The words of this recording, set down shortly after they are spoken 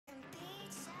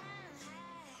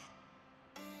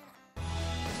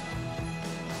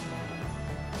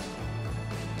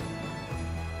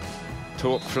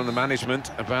talk from the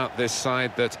management about this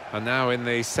side that are now in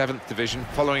the 7th division,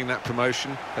 following that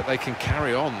promotion, that they can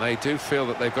carry on. They do feel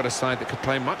that they've got a side that could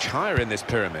play much higher in this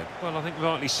pyramid. Well, I think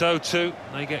rightly so too.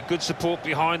 They get good support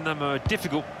behind them, are a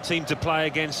difficult team to play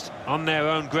against on their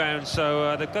own ground,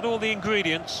 so they've got all the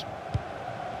ingredients.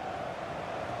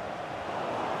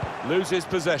 Loses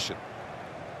possession.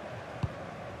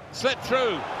 Slipped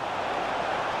through.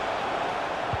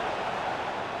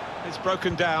 It's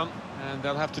broken down, and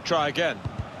they'll have to try again.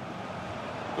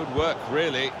 Good work,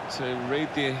 really, to read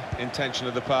the intention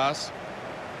of the pass.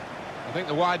 I think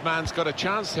the wide man's got a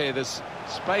chance here. There's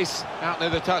space out near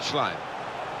the touchline.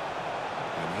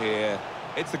 And here,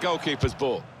 it's the goalkeeper's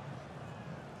ball.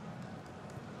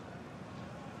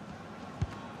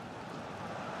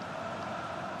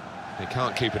 He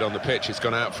can't keep it on the pitch. It's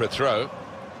gone out for a throw.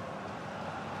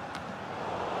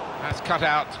 That's cut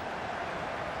out.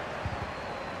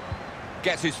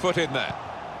 Gets his foot in there.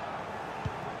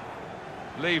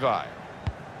 Levi.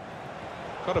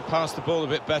 Got to pass the ball a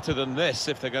bit better than this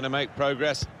if they're going to make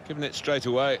progress. Giving it straight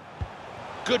away.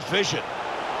 Good vision.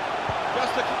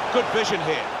 Just a good vision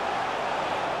here.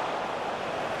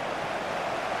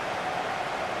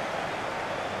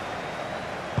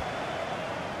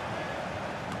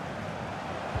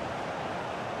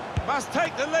 Must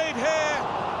take the lead here.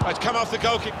 Oh, it's come off the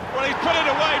goalkeeper. Well, he's put it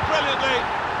away brilliantly.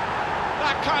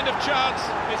 That kind of chance,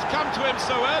 it's come to him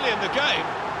so early in the game,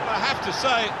 but I have to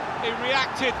say, he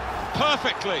reacted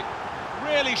perfectly.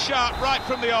 Really sharp right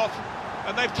from the off,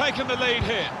 and they've taken the lead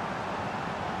here.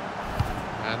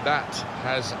 And that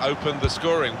has opened the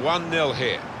scoring, 1-0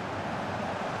 here.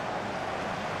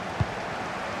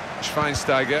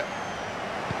 Schweinsteiger.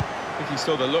 I think he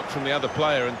saw the look from the other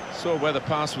player and saw where the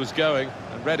pass was going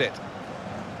and read it.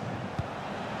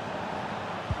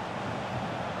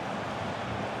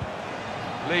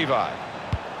 Levi.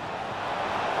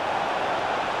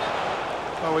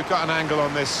 Well, we've got an angle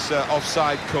on this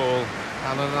offside call,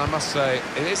 Alan, and I must say,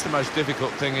 it is the most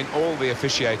difficult thing in all the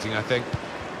officiating, I think.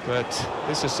 But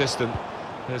this assistant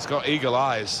has got eagle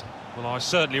eyes. Well, I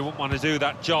certainly wouldn't want to do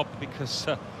that job because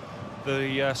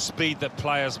the speed that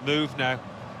players move now,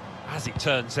 as it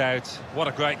turns out, what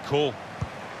a great call.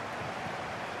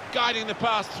 Guiding the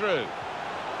pass through.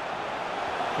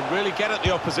 Can really get at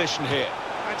the opposition here.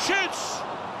 And shoots!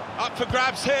 Up for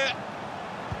grabs here.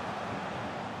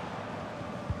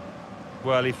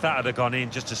 Well, if that had gone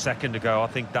in just a second ago, I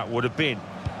think that would have been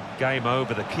game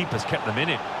over. The keeper's kept them in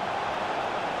it.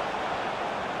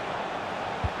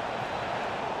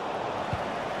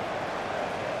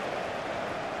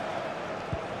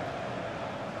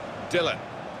 Dylan.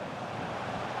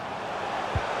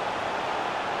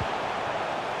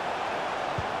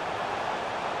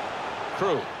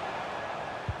 Crew.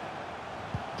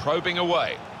 Probing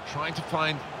away, trying to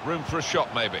find room for a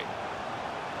shot, maybe.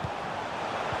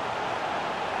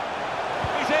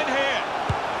 He's in here.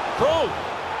 Crew.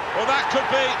 Well, that could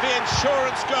be the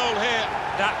insurance goal here.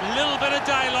 That little bit of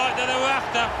daylight that they were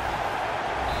after.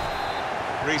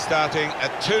 Restarting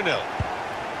at 2-0.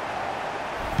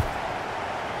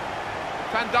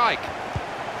 Van Dijk.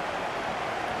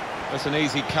 That's an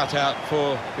easy cutout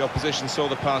for the opposition, saw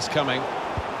the pass coming.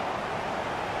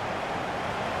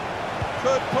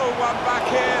 Could pull one back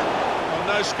here. Well,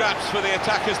 no scraps for the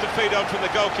attackers to feed on from the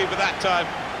goalkeeper that time.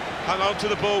 Hung on to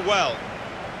the ball well.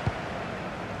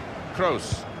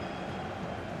 Kroos.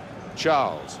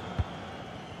 Charles.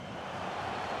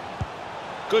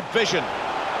 Good vision.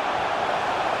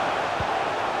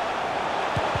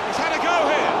 He's had a go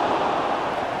here.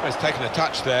 Well, he's taken a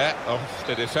touch there off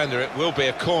the defender. It will be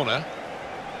a corner.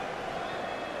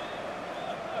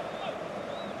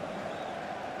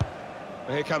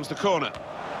 Here comes the corner.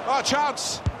 Oh,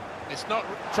 chance! It's not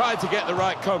tried to get the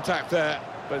right contact there,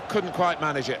 but couldn't quite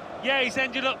manage it. Yeah, he's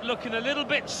ended up looking a little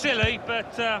bit silly,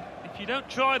 but if you don't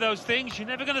try those things, you're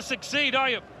never going to succeed, are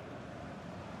you?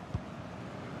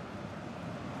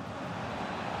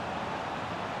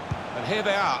 And here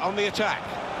they are on the attack.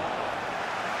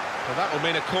 Well, that will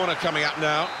mean a corner coming up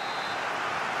now.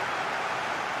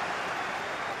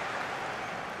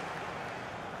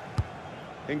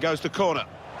 In goes the corner.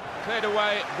 Cleared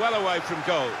away, well away from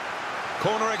goal.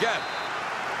 Corner again.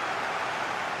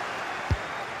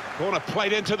 Corner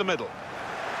played into the middle.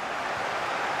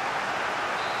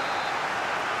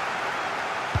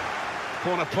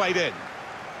 Corner played in.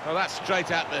 Well, that's straight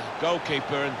at the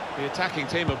goalkeeper, and the attacking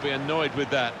team will be annoyed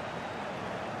with that.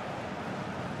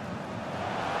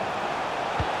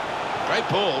 Great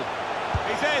ball.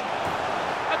 He's in.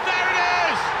 And there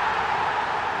it is!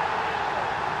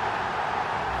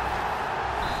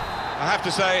 I have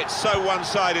to say, it's so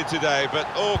one-sided today, but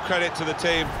all credit to the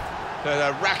team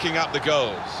They're racking up the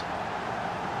goals.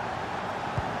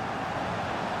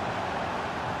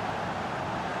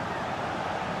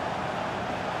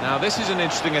 Now this is an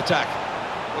interesting attack.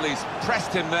 Well, he's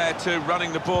pressed him there to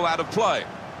running the ball out of play.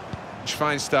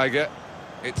 Schweinsteiger,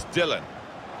 it's Dylan.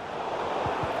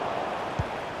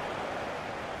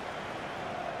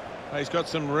 He's got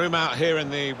some room out here in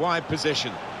the wide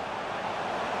position.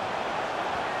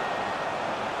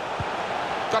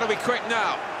 Got to be quick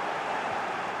now.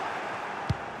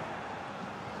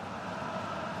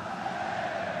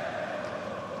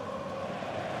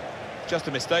 Just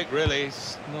a mistake, really.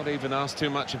 He's not even asked too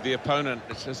much of the opponent.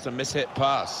 It's just a mishit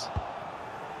pass.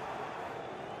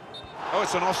 Oh,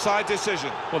 it's an offside decision.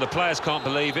 Well, the players can't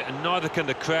believe it, and neither can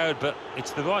the crowd, but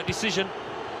it's the right decision.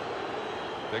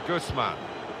 The Guzman.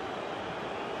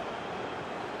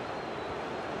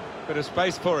 Bit of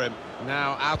space for him.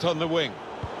 Now out on the wing.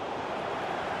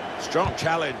 Strong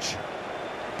challenge.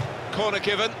 Corner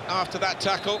given after that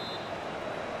tackle.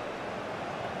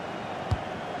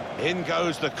 In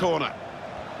goes the corner.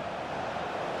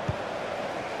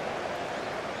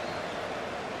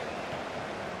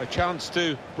 A chance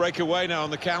to break away now on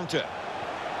the counter.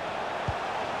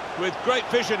 With great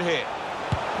vision here.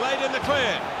 Played in the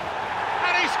clear.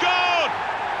 And he scored!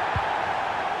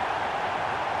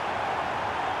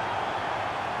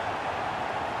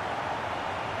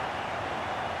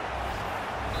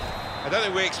 I don't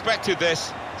think we expected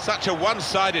this. Such a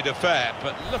one-sided affair,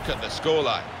 but look at the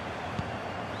scoreline.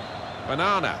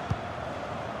 Banana.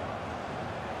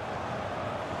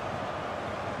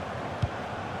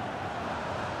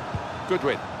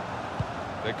 Goodwin.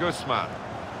 The Guzman.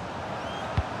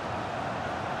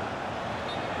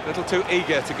 A little too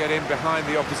eager to get in behind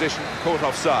the opposition, caught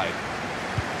offside.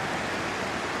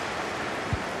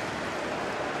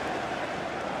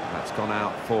 That's gone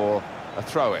out for a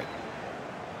throw-in.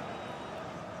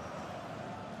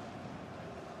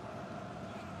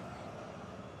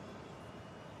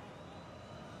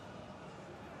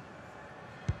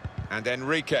 And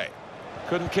Enrique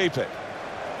couldn't keep it.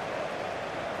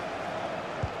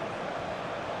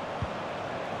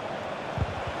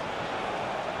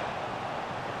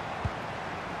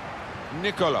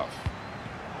 Nikolov.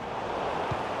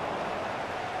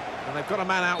 And they've got a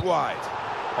man out wide.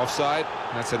 Offside,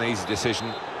 that's an easy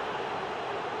decision.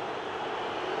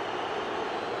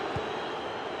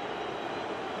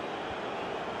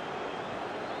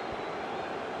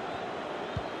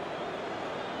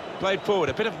 Played forward,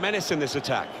 a bit of menace in this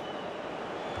attack.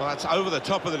 Well, that's over the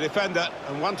top of the defender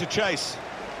and one to chase.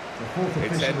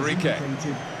 It's Enrique.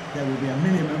 There will be a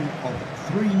minimum of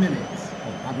 3 minutes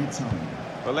of added time.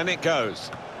 Well, in it goes.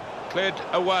 Cleared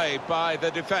away by the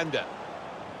defender.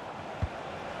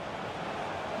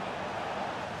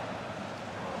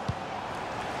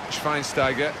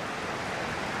 Schweinsteiger.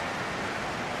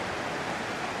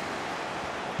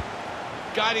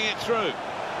 Guiding it through.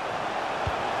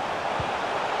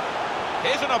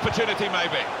 Here's an opportunity,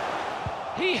 maybe.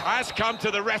 He has come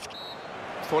to the rescue.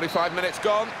 45 minutes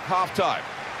gone, half-time.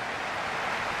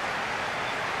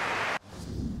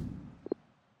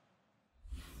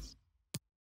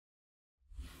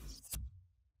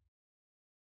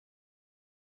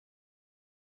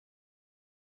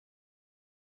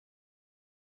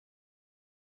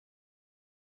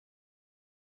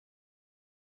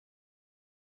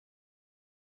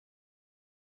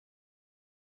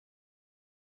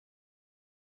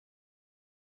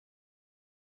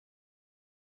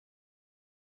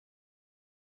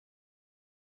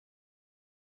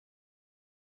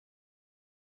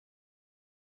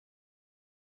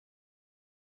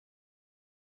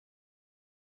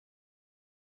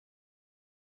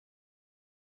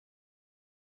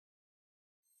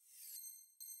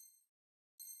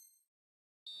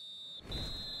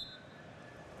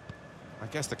 I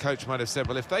guess the coach might have said,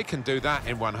 well, if they can do that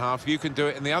in one half, you can do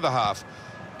it in the other half.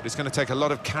 But it's going to take a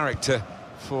lot of character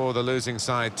for the losing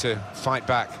side to fight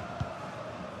back.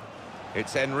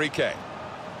 It's Enrique.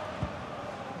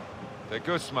 The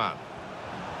Guzman.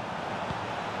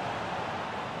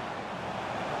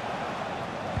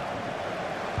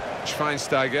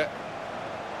 Schweinsteiger.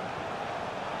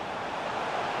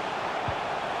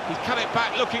 He's cut it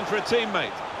back looking for a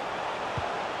teammate.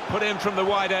 Put in from the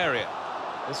wide area.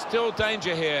 There's still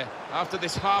danger here after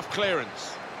this half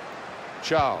clearance.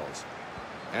 Charles.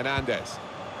 Hernandez.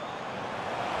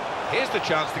 Here's the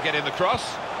chance to get in the cross.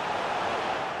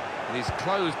 And he's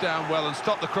closed down well and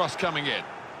stopped the cross coming in.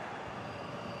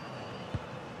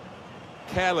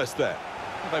 Careless there.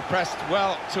 They pressed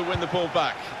well to win the ball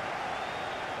back.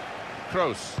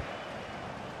 Kroos.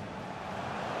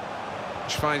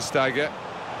 Schweinsteiger.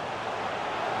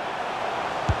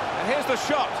 And here's the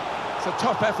shot. It's a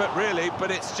top effort, really, but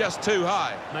it's just too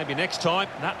high. Maybe next time,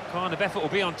 that kind of effort will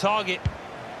be on target.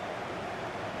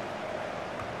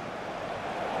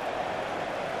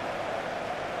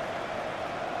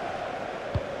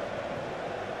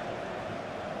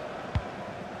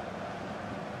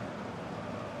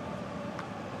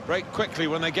 Break quickly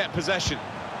when they get possession.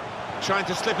 Trying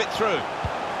to slip it through.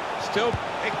 Still,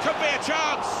 it could be a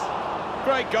chance.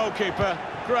 Great goalkeeper,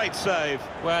 great save.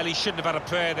 Well, he shouldn't have had a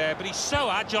prayer there, but he's so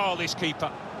agile, this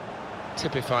keeper.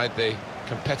 Typified the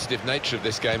competitive nature of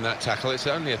this game, that tackle. It's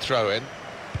only a throw-in.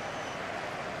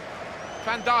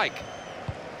 Van Dijk.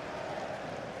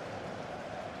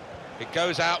 It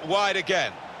goes out wide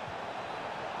again.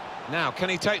 Now, can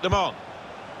he take them on?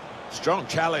 Strong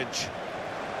challenge.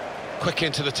 Quick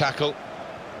into the tackle,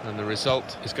 and the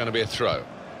result is going to be a throw.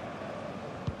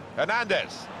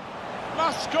 Hernandez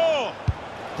must score.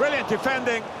 Brilliant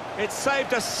defending. It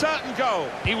saved a certain goal.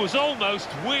 He was almost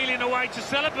wheeling away to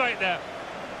celebrate there.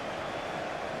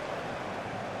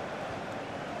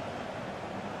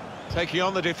 Taking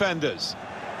on the defenders.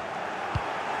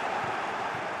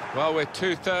 Well, we're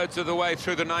two-thirds of the way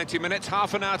through the 90 minutes,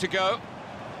 half an hour to go.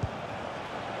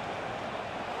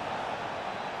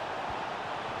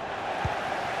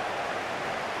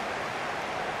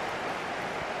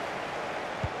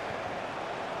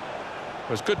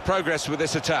 There's good progress with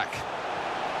this attack.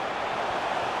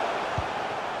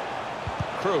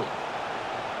 Crew.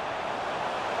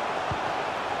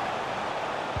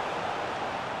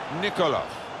 Nikolov.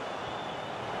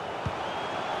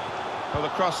 Well, the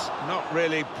cross not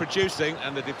really producing,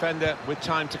 and the defender with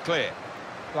time to clear.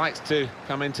 Likes to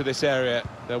come into this area.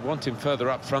 They'll want him further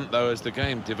up front, though, as the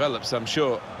game develops, I'm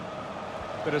sure.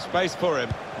 Bit of space for him.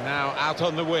 Now out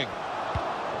on the wing.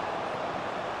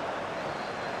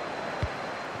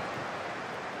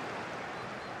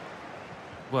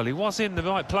 Well, he was in the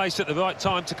right place at the right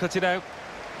time to cut it out.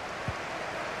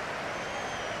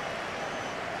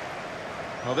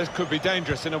 Well, this could be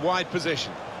dangerous in a wide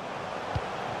position.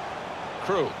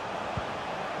 Crew.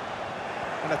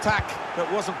 An attack that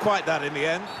wasn't quite that in the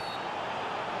end.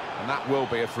 And that will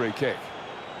be a free kick.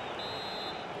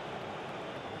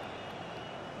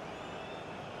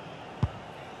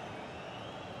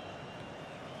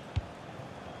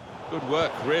 Good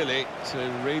work, really, to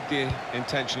read the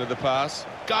intention of the pass.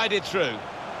 Guided through.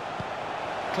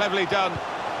 Cleverly done.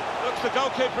 Looks the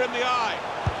goalkeeper in the eye.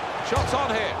 Shots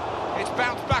on here. It's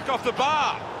bounced back off the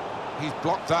bar. He's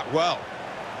blocked that well.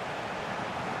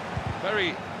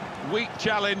 Very weak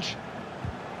challenge.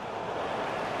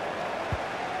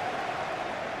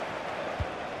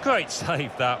 Great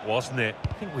save that, wasn't it?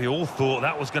 I think we all thought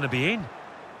that was going to be in.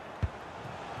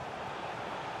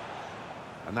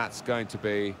 And that's going to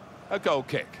be a goal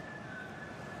kick.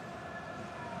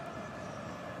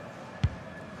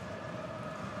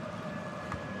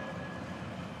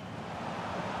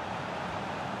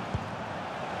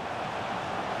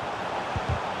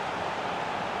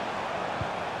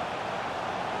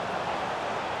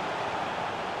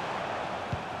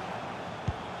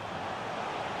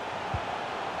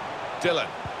 Dylan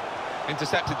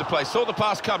intercepted the play, saw the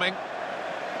pass coming.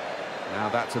 Now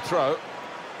that's a throw.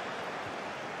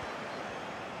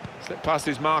 Slipped past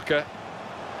his marker.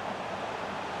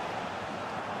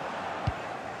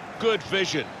 Good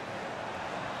vision.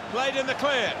 Played in the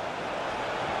clear.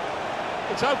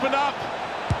 It's opened up.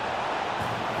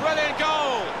 Brilliant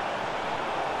goal.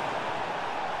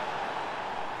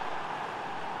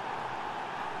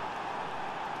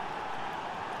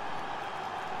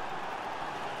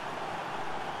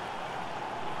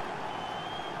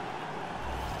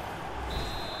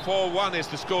 (4-1) is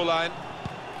the scoreline.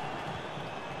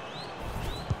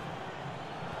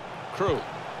 Crew.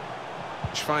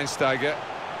 Schweinsteiger.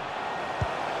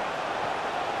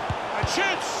 And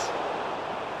shoots!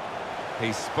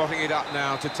 He's spotting it up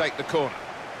now to take the corner.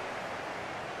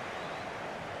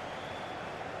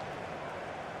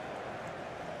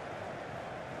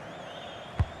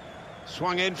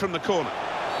 Swung in from the corner.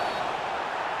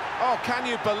 Oh, can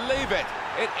you believe it?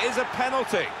 It is a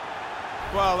penalty.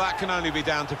 Well, that can only be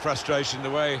down to frustration, the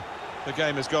way the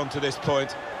game has gone to this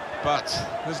point. But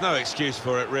there's no excuse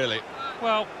for it, really.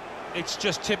 Well, it's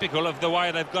just typical of the way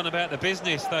they've gone about the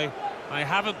business. They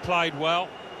haven't played well.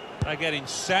 They're getting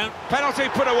sound. Penalty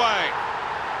put away.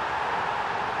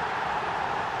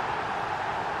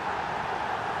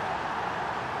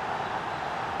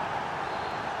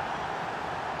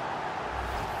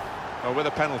 Well, with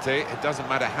a penalty, it doesn't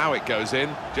matter how it goes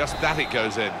in, just that it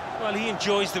goes in. Well, he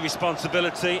enjoys the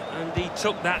responsibility, and he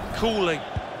took that coolly.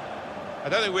 I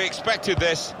don't think we expected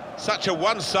this, such a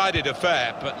one-sided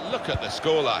affair, but look at the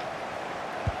scoreline.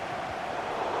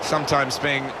 Sometimes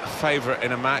being a favourite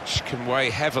in a match can weigh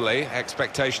heavily,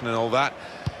 expectation and all that.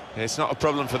 It's not a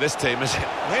problem for this team, is it?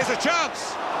 Here's a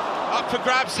chance! Up for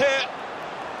grabs here.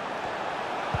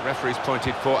 The referee's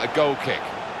pointed for a goal kick.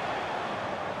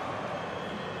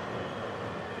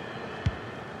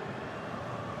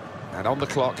 And on the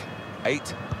clock,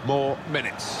 8 more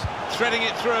minutes. Threading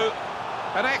it through,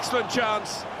 an excellent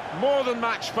chance, more than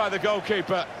matched by the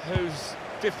goalkeeper, who's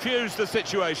diffused the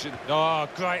situation. Oh,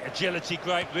 great agility,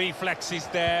 great reflexes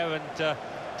there, and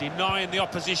denying the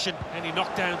opposition any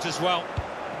knockdowns as well.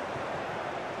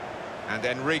 And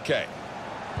Enrique.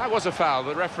 That was a foul.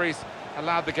 The referee's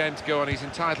allowed the game to go on. He's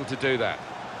entitled to do that.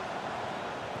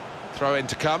 Throw in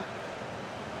to come.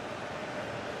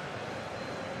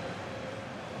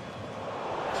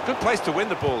 It's a good place to win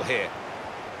the ball here.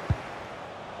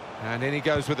 And in he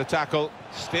goes with the tackle.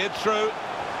 Steered through.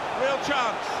 Real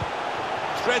chance.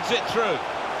 Threads it through.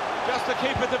 Just the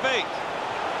keeper to beat.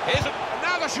 And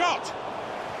now the shot.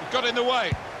 He got in the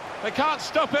way. They can't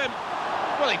stop him.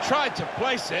 Well, he tried to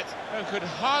place it and could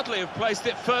hardly have placed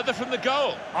it further from the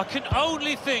goal. I can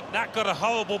only think that got a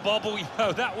horrible bobble. You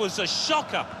know, that was a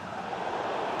shocker.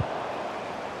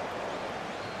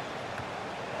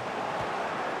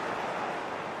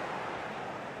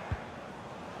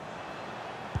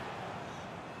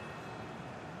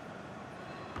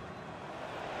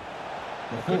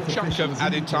 Good chunk of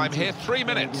added time here, 3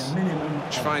 minutes.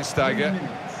 Schweinsteiger.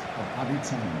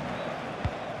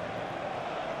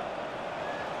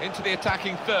 Into the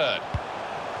attacking third.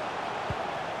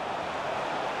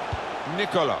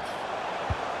 Nikolov.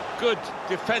 Good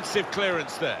defensive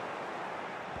clearance there.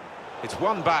 It's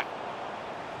one back.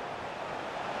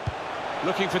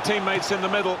 Looking for teammates in the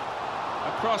middle.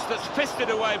 A cross that's fisted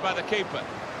away by the keeper.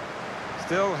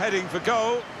 Still heading for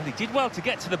goal. Well, he did well to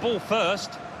get to the ball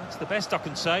first. That's the best I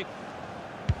can say.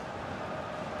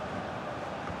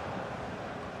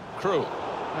 Krul.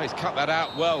 Oh, he's cut that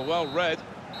out well read.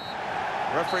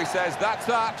 Referee says that's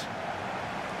that.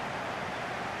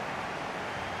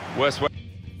 Worst way.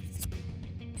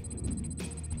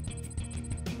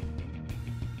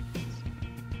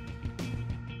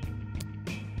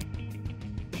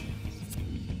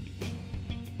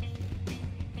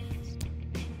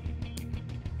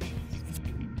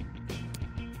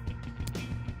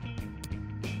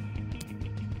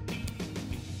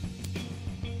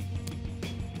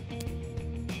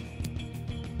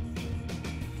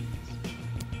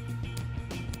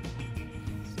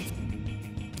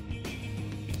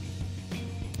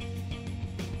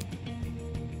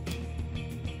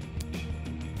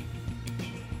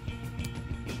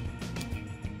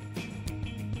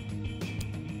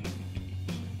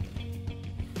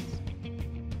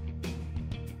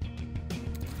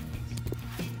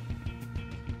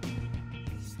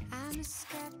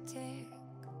 Skeptic,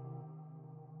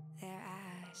 there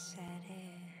I said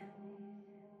it,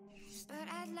 but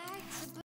I'd like to